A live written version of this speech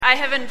I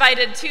have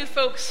invited two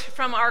folks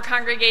from our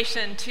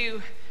congregation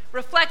to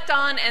reflect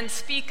on and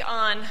speak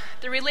on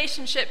the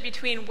relationship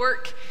between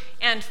work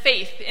and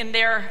faith in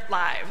their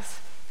lives.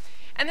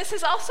 And this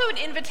is also an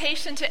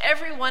invitation to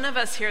every one of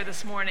us here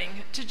this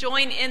morning to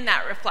join in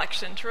that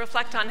reflection, to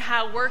reflect on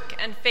how work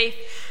and faith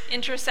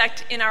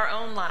intersect in our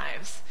own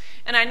lives.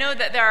 And I know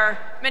that there are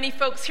many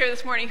folks here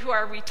this morning who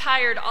are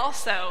retired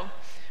also,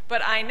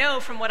 but I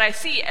know from what I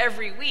see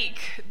every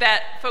week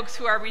that folks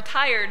who are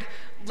retired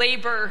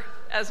labor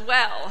as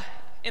well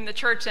in the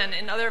church and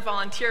in other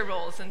volunteer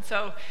roles. And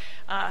so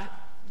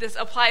this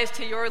applies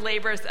to your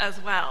labors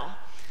as well.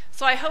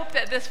 So I hope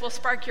that this will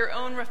spark your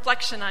own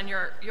reflection on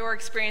your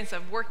experience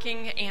of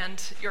working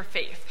and your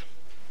faith.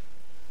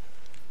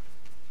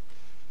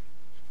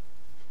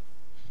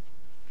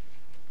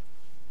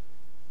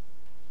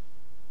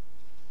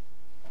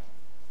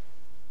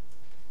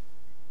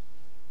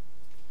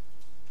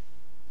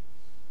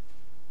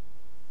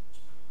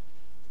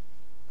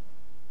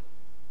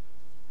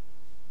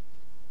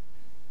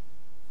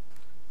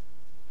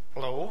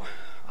 Hello,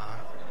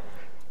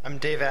 I'm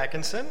Dave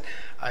Atkinson.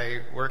 I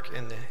work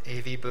in the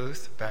AV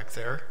booth back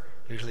there.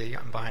 Usually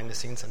I'm behind the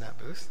scenes in that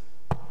booth.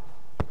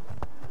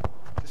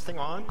 This thing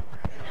on?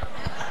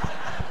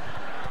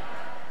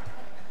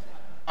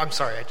 I'm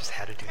sorry, I just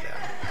had to do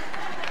that.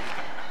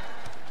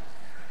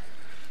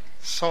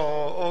 So,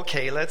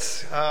 okay,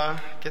 let's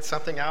get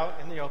something out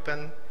in the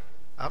open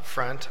up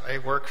front. I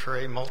work for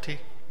a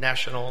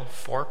multinational,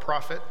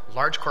 for-profit,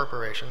 large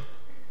corporation.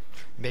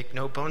 Make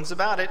no bones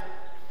about it.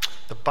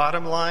 The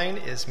bottom line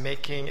is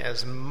making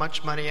as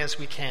much money as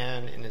we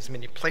can in as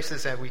many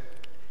places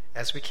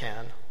as we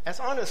can, as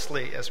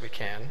honestly as we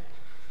can,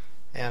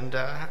 and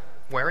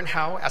where and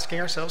how, asking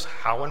ourselves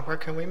how and where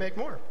can we make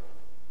more.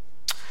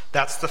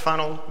 That's the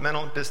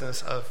fundamental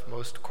business of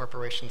most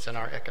corporations in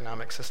our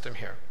economic system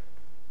here.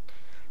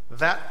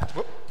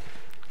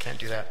 Can't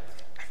do that.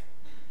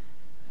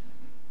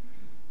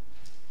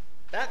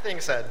 That being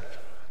said,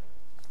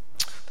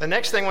 the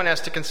next thing one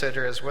has to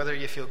consider is whether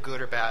you feel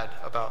good or bad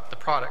about the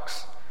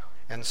products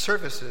and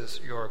services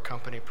your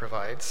company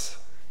provides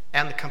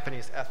and the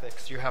company's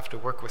ethics you have to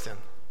work within.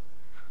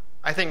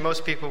 I think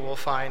most people will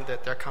find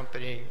that their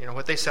company,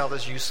 what they sell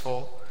is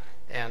useful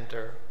and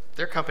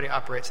their company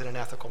operates in an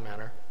ethical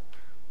manner.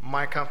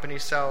 My company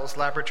sells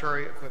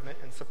laboratory equipment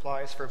and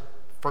supplies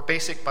for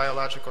basic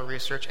biological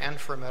research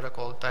and for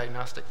medical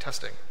diagnostic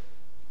testing.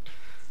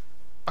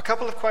 A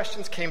couple of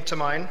questions came to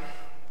mind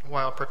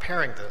while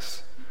preparing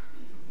this.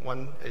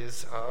 One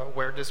is,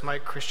 where does my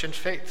Christian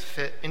faith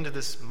fit into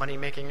this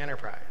money-making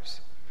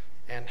enterprise?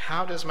 And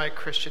how does my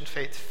Christian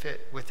faith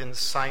fit within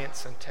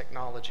science and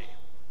technology?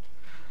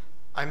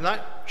 I'm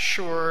not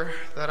sure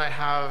that I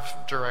have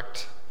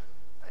direct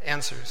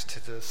answers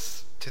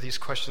to these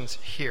questions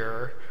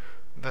here,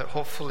 but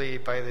hopefully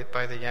by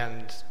the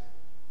end,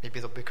 maybe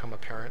they'll become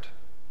apparent.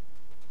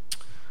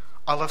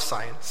 I love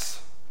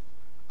science.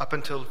 Up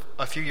until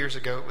a few years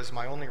ago, it was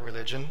my only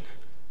religion.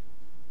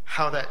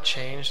 How that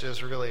changed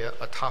is really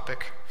a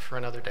topic for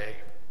another day.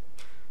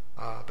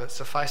 But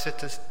suffice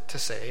it to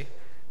say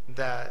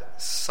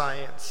that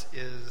science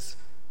is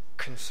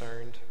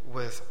concerned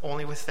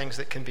only with things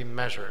that can be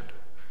measured.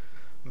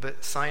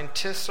 But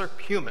scientists are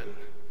human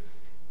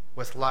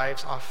with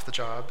lives off the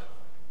job,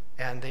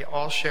 and they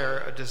all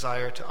share a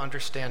desire to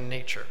understand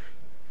nature.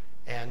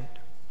 And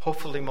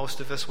hopefully most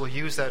of us will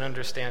use that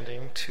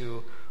understanding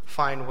to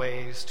find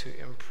ways to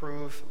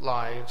improve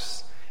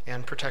lives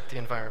and protect the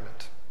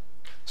environment.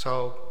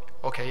 So,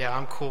 okay, yeah,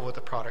 I'm cool with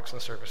the products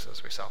and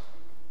services we sell.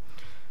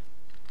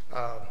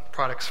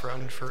 Products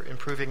for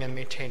improving and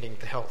maintaining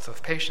the health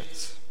of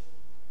patients.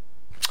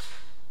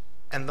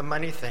 And the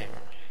money thing,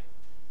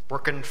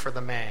 working for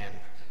the man.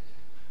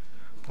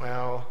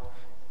 Well,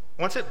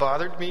 once it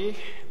bothered me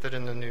that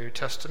in the New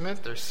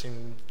Testament there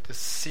seemed this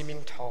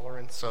seeming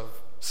tolerance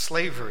of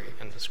slavery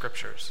in the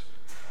scriptures.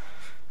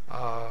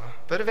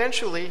 But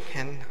eventually,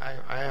 and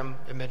I am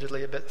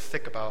admittedly a bit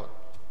thick about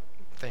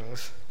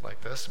things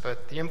like this,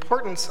 but the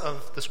importance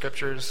of the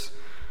scriptures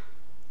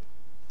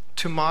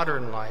to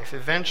modern life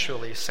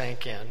eventually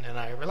sank in, and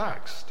I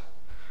relaxed.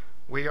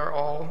 We are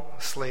all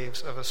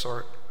slaves of a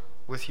sort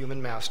with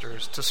human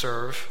masters to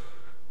serve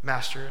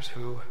masters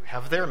who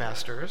have their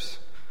masters,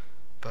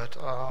 but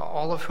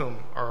all of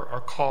whom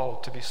are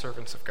called to be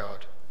servants of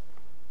God.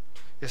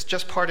 It's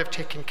just part of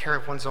taking care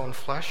of one's own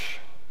flesh,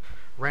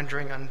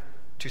 rendering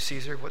unto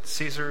Caesar what's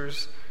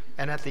Caesar's,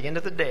 and at the end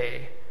of the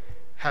day,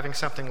 having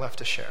something left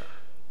to share.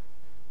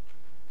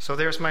 So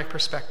there's my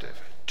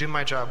perspective. Do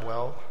my job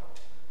well,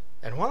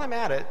 and while I'm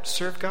at it,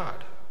 serve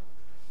God.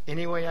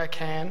 Any way I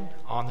can,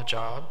 on the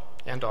job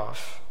and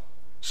off.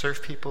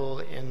 Serve people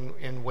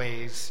in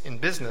ways, in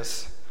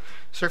business,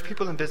 serve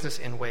people in business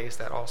in ways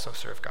that also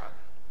serve God.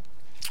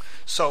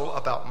 So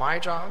about my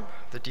job,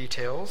 the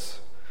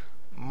details,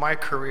 my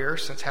career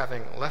since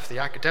having left the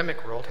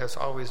academic world has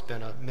always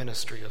been a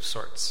ministry of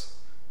sorts.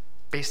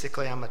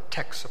 Basically, I'm a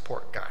tech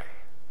support guy.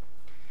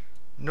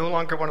 No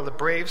longer one of the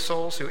brave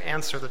souls who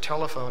answer the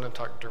telephone and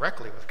talk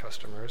directly with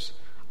customers.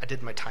 I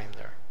did my time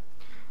there.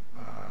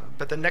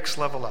 But the next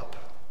level up.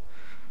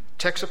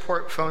 Tech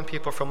support phone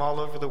people from all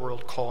over the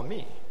world call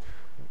me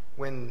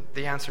when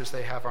the answers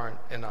they have aren't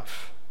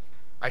enough.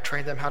 I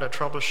train them how to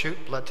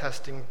troubleshoot blood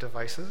testing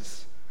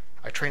devices.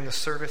 I train the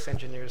service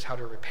engineers how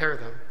to repair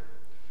them.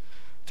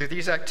 Through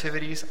these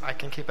activities, I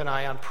can keep an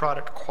eye on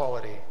product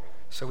quality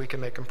so we can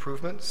make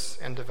improvements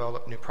and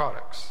develop new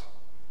products.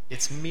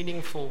 It's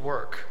meaningful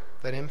work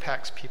that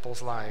impacts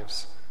people's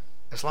lives.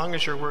 As long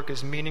as your work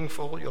is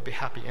meaningful, you'll be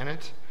happy in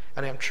it,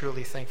 and I am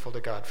truly thankful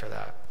to God for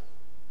that.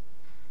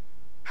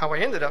 How I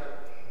ended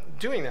up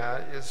doing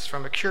that is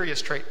from a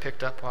curious trait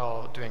picked up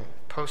while doing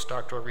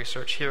postdoctoral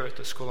research here at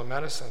the School of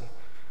Medicine.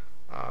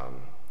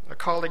 A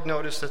colleague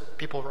noticed that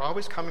people were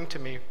always coming to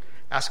me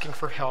asking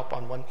for help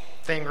on one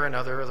thing or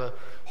another, the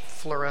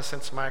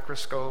fluorescence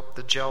microscope,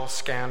 the gel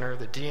scanner,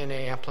 the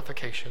DNA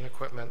amplification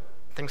equipment,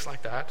 things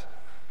like that.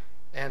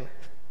 And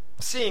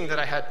seeing that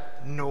I had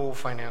no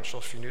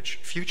financial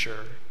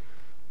future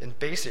in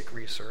basic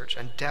research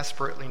and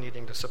desperately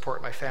needing to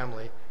support my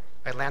family,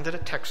 I landed a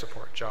tech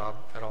support job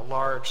at a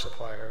large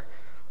supplier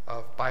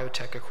of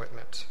biotech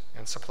equipment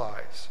and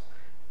supplies.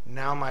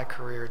 Now my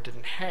career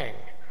didn't hang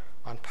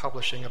on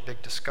publishing a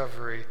big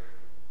discovery,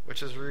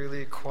 which is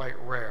really quite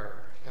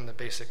rare in the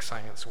basic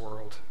science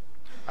world.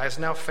 I was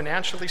now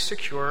financially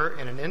secure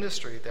in an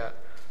industry that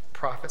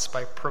profits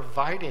by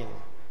providing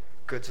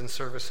goods and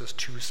services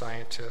to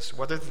scientists,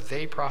 whether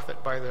they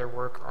profit by their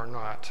work or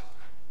not.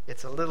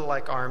 It's a little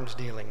like arms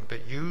dealing,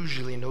 but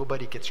usually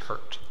nobody gets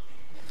hurt.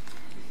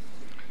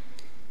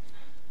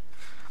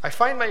 I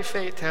find my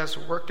faith has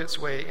worked its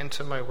way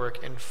into my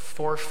work in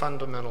 4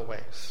 fundamental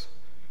ways.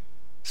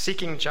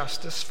 Seeking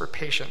justice for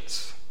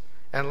patients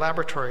and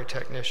laboratory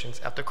technicians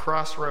at the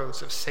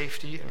crossroads of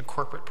safety and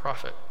corporate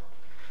profit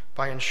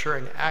by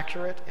ensuring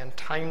accurate and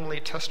timely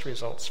test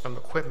results from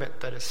equipment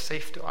that is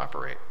safe to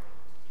operate.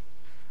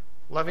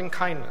 Loving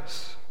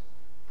kindness.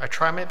 I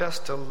try my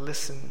best to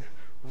listen,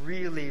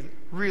 really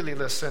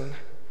listen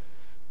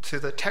to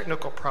the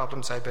technical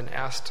problems I've been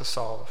asked to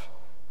solve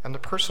and the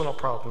personal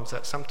problems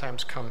that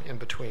sometimes come in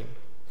between.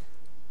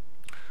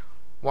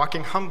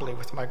 Walking humbly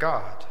with my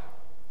God.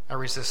 I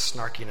resist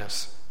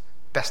snarkiness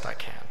best I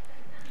can.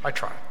 I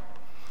try.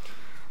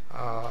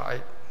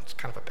 It's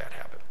kind of a bad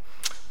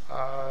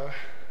habit.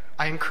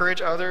 I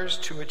encourage others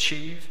to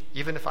achieve,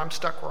 even if I'm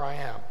stuck where I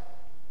am.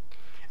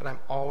 And I'm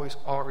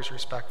always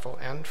respectful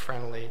and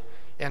friendly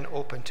and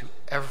open to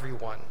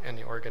everyone in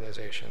the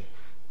organization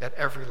at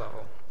every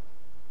level.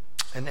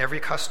 And every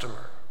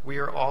customer. We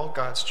are all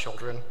God's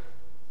children,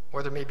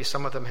 whether maybe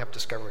some of them have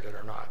discovered it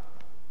or not.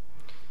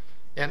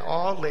 And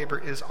all labor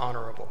is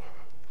honorable,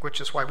 which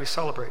is why we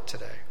celebrate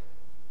today.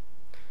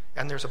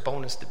 And there's a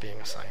bonus to being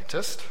a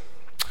scientist.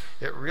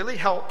 It really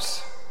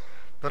helps,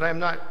 but I'm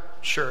not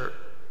sure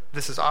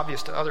this is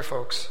obvious to other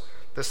folks.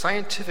 The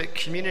scientific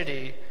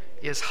community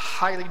is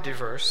highly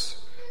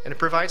diverse, and it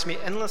provides me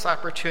endless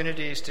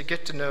opportunities to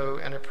get to know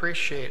and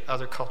appreciate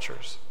other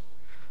cultures.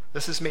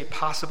 This is made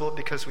possible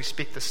because we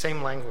speak the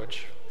same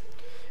language,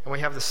 and we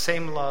have the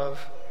same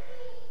love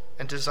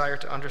and desire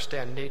to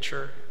understand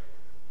nature,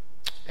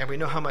 and we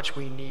know how much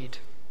we need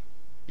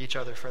each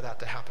other for that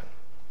to happen.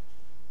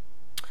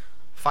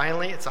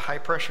 Finally, it's a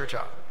high-pressure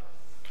job.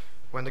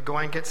 When the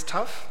going gets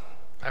tough,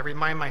 I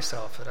remind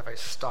myself that if I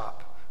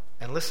stop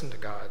and listen to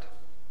God,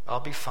 I'll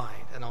be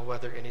fine and I'll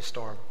weather any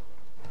storm.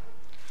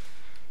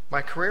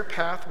 My career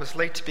path was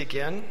late to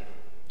begin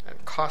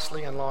and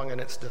costly and long in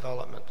its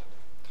development.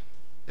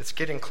 It's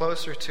getting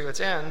closer to its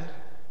end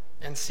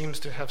and seems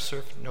to have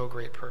served no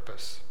great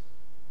purpose,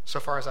 so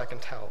far as I can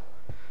tell,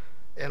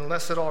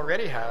 unless it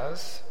already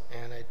has,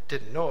 and I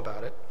didn't know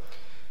about it.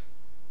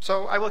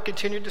 So I will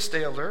continue to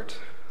stay alert,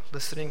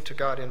 listening to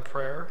God in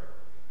prayer,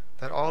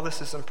 that all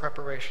this is in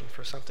preparation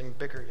for something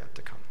bigger yet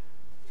to come.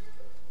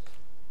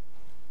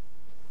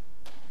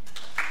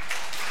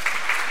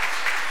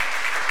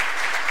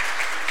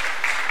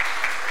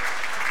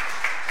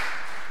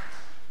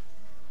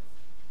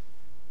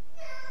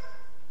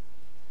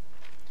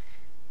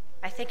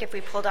 I think if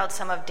we pulled out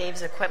some of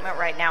Dave's equipment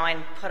right now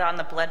and put on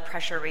the blood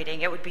pressure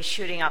reading, it would be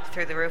shooting up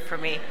through the roof for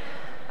me.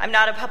 I'm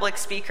not a public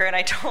speaker, and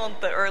I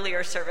told the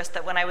earlier service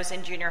that when I was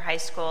in junior high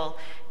school,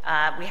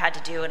 we had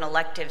to do an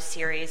elective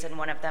series, and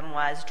one of them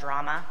was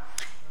drama.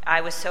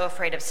 I was so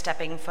afraid of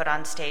stepping foot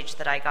on stage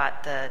that I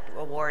got the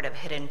award of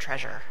hidden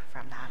treasure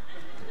from that.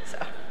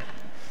 So,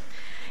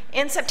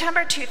 in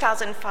September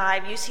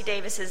 2005, UC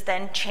Davis's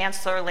then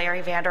Chancellor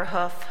Larry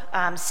Vanderhoof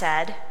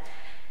said,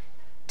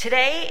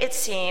 "Today, it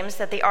seems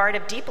that the art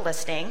of deep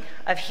listening,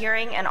 of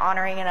hearing and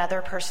honoring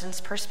another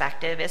person's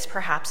perspective, is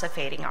perhaps a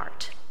fading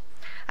art.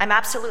 I'm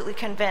absolutely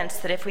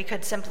convinced that if we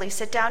could simply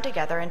sit down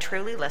together and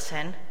truly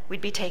listen, we'd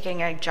be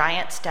taking a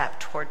giant step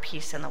toward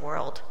peace in the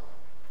world."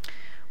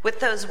 With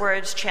those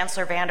words,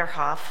 Chancellor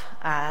Vanderhoof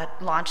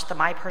launched the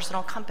My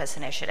Personal Compass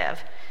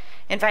initiative,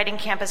 inviting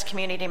campus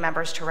community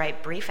members to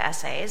write brief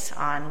essays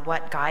on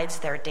what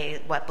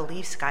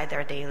beliefs guide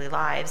their daily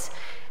lives,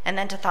 and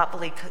then to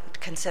thoughtfully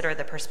consider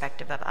the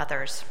perspective of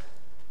others.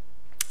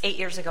 8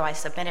 years ago, I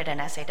submitted an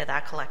essay to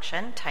that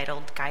collection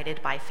titled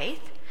Guided by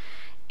Faith,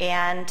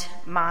 and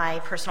my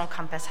personal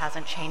compass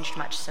hasn't changed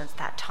much since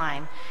that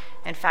time.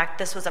 In fact,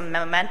 this was a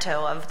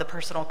memento of the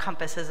personal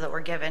compasses that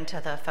were given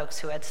to the folks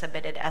who had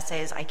submitted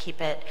essays. I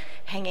keep it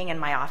hanging in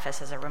my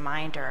office as a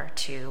reminder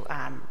to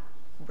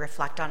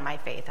reflect on my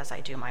faith as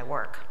I do my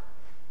work.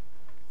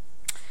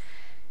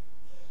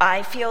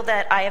 I feel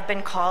that I have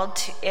been called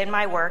in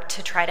my work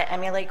to try to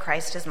emulate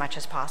Christ as much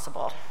as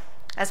possible.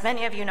 As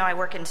many of you know, I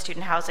work in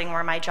student housing,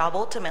 where my job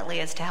ultimately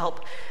is to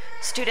help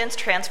students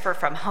transfer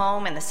from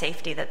home and the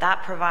safety that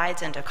that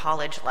provides into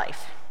college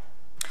life.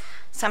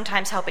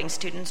 Sometimes helping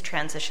students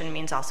transition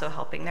means also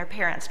helping their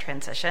parents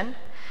transition,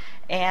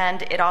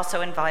 and it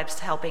also involves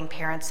helping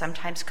parents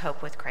sometimes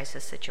cope with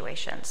crisis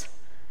situations.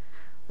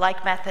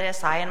 Like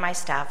Methodists, I and my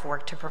staff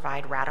work to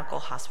provide radical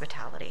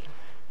hospitality.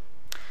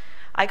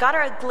 I got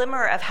a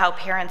glimmer of how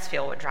parents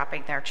feel when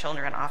dropping their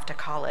children off to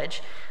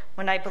college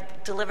when I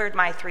delivered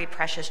my 3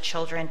 precious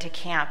children to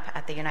camp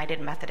at the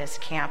United Methodist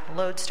Camp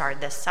Lodestar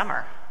this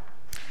summer.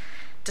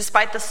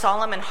 Despite the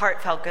solemn and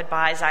heartfelt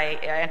goodbyes I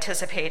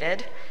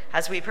anticipated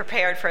as we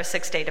prepared for a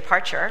 6-day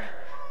departure,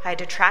 I had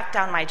to track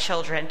down my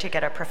children to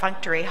get a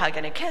perfunctory hug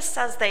and a kiss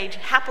as they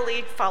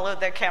happily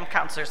followed their camp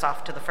counselors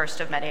off to the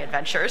first of many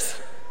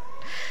adventures.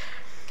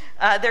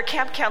 Their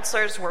camp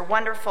counselors were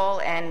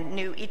wonderful and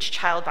knew each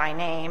child by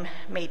name,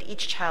 made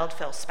each child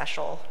feel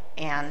special,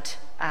 and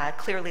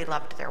clearly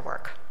loved their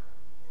work.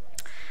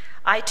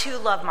 I too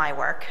love my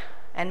work,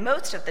 and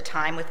most of the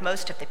time, with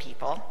most of the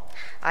people,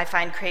 I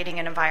find creating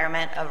an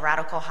environment of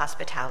radical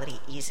hospitality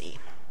easy.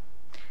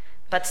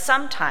 But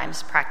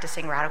sometimes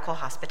practicing radical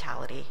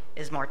hospitality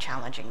is more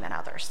challenging than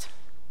others.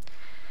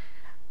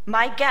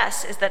 My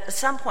guess is that at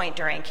some point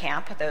during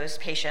camp, those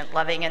patient,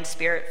 loving, and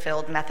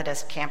spirit-filled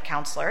Methodist camp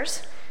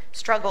counselors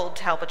struggled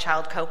to help a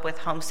child cope with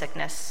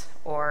homesickness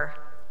or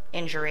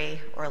injury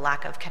or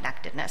lack of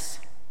connectedness.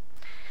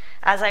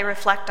 As I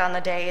reflect on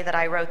the day that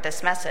I wrote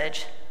this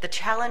message, the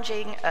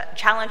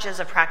challenges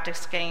of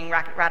practicing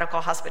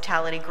radical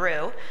hospitality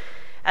grew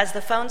as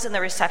the phones in the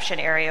reception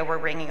area were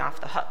ringing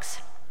off the hooks.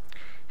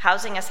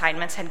 Housing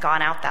assignments had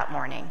gone out that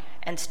morning,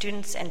 and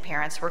students and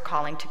parents were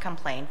calling to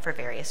complain for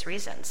various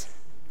reasons.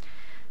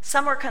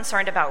 Some were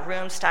concerned about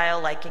room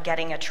style, like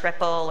getting a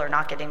triple or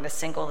not getting the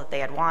single that they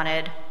had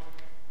wanted,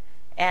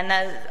 and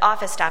the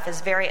office staff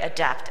is very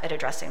adept at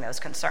addressing those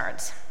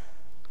concerns.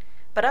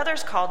 But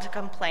others called to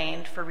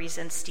complain for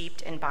reasons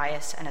steeped in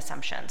bias and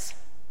assumptions.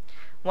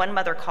 One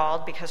mother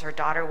called because her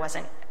daughter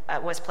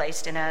was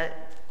placed in a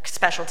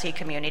specialty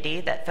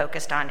community that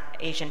focused on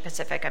Asian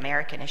Pacific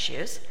American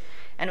issues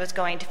and was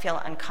going to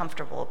feel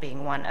uncomfortable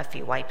being one of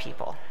few white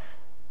people.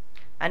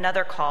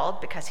 Another called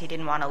because he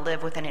didn't want to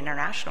live with an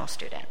international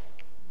student.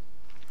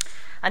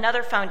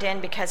 Another phoned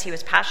in because he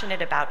was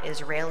passionate about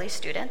Israeli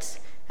students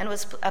and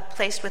was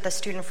placed with a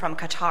student from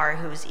Qatar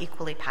who was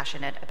equally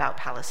passionate about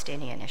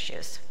Palestinian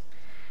issues.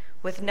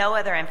 With no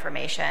other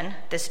information,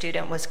 the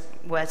student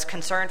was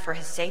concerned for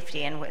his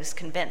safety and was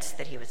convinced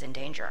that he was in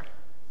danger.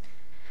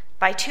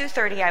 By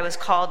 2:30, I was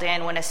called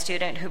in when a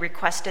student who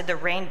requested the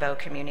Rainbow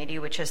community,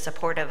 which is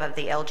supportive of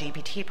the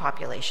LGBT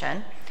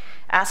population,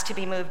 asked to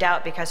be moved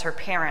out because her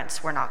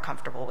parents were not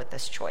comfortable with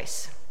this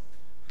choice.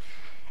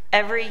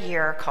 Every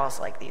year, calls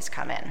like these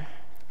come in.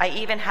 I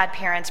even had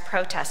parents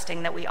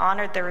protesting that we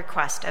honored the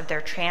request of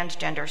their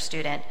transgender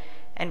student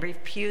and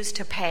refused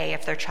to pay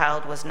if their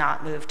child was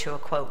not moved to a,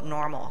 quote,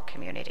 normal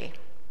community.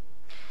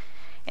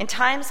 In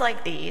times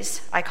like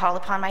these, I call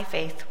upon my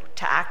faith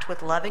to act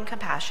with love and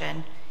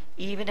compassion,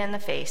 even in the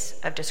face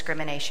of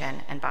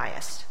discrimination and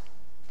bias.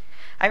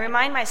 I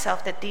remind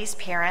myself that these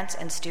parents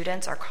and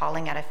students are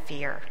calling out of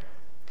fear.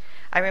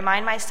 I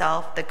remind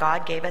myself that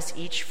God gave us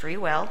each free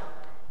will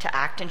to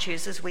act and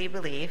choose as we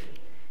believe,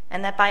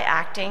 and that by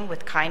acting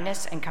with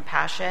kindness and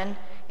compassion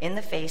in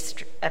the face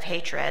of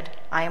hatred,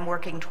 I am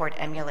working toward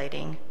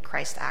emulating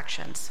Christ's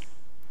actions.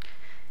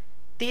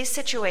 These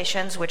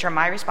situations, which are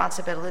my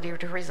responsibility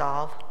to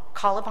resolve,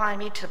 call upon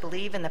me to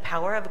believe in the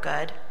power of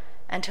good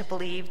and to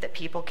believe that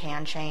people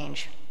can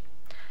change.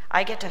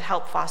 I get to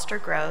help foster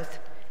growth,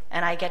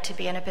 and I get to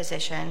be in a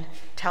position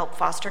to help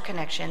foster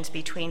connections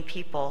between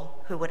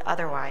people who would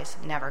otherwise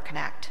never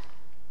connect.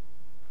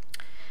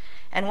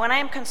 And when I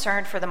am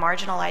concerned for the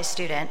marginalized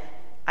student,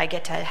 I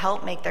get to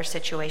help make their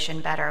situation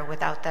better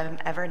without them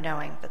ever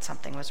knowing that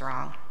something was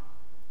wrong.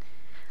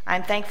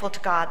 I'm thankful to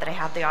God that I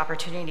have the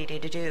opportunity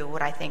to do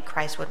what I think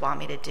Christ would want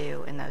me to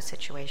do in those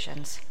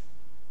situations.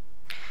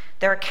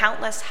 There are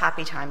countless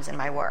happy times in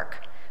my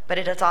work, but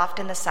it is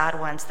often the sad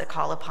ones that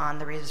call upon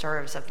the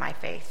reserves of my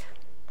faith.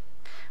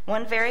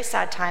 One very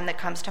sad time that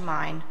comes to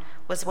mind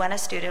was when a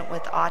student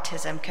with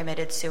autism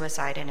committed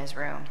suicide in his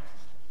room.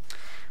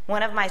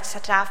 One of my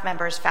staff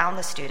members found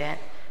the student,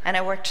 and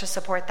I worked to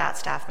support that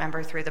staff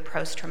member through the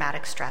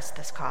post-traumatic stress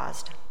this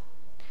caused.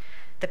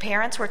 The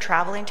parents were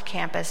traveling to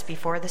campus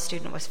before the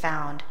student was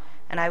found,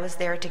 and I was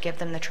there to give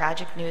them the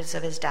tragic news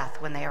of his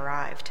death when they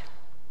arrived.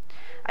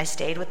 I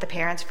stayed with the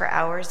parents for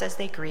hours as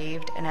they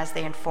grieved and as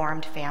they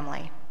informed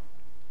family.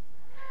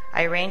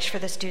 I arranged for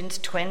the student's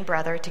twin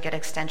brother to get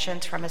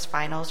extensions from his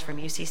finals from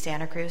UC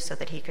Santa Cruz so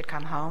that he could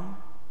come home.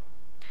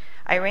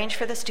 I arranged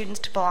for the students'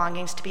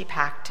 belongings to be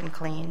packed and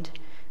cleaned,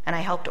 and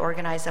I helped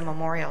organize a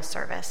memorial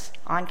service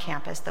on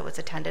campus that was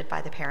attended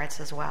by the parents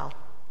as well.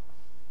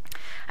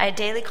 I had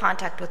daily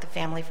contact with the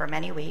family for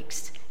many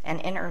weeks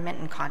and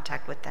intermittent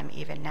contact with them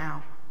even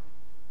now.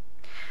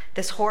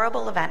 This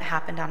horrible event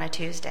happened on a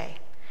Tuesday,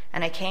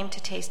 and I came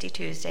to Tasty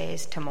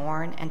Tuesdays to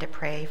mourn and to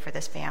pray for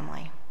this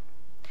family.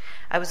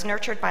 I was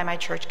nurtured by my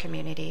church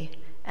community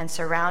and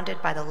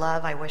surrounded by the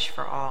love I wish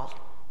for all.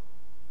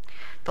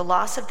 The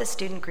loss of the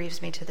student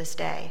grieves me to this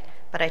day,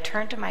 but I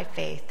turned to my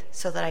faith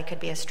so that I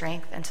could be a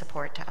strength and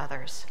support to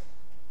others.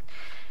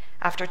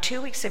 After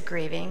 2 weeks of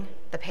grieving,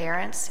 the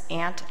parents,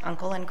 aunt,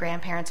 uncle, and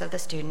grandparents of the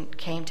student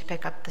came to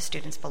pick up the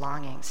student's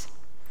belongings.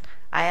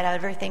 I had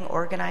everything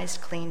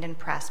organized, cleaned, and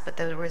pressed, but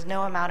there was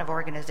no amount of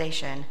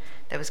organization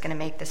that was going to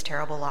make this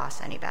terrible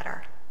loss any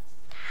better.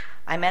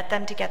 I met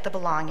them to get the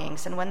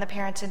belongings, and when the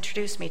parents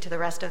introduced me to the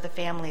rest of the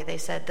family, they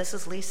said, "This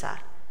is Lisa.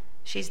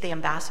 She's the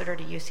ambassador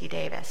to UC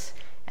Davis,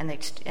 and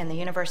the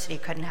university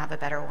couldn't have a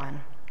better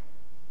one."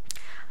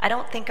 I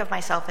don't think of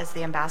myself as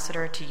the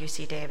ambassador to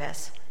UC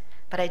Davis,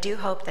 but I do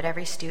hope that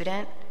every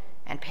student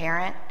and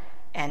parent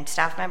and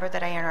staff member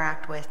that I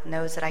interact with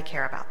knows that I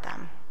care about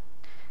them.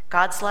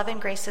 God's love and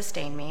grace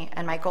sustain me,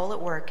 and my goal at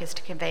work is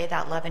to convey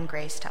that love and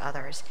grace to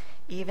others,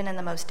 even in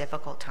the most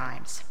difficult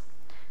times.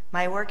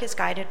 My work is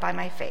guided by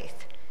my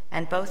faith,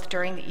 and both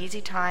during the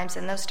easy times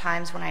and those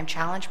times when I'm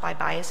challenged by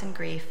bias and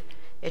grief,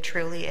 it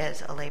truly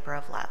is a labor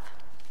of love.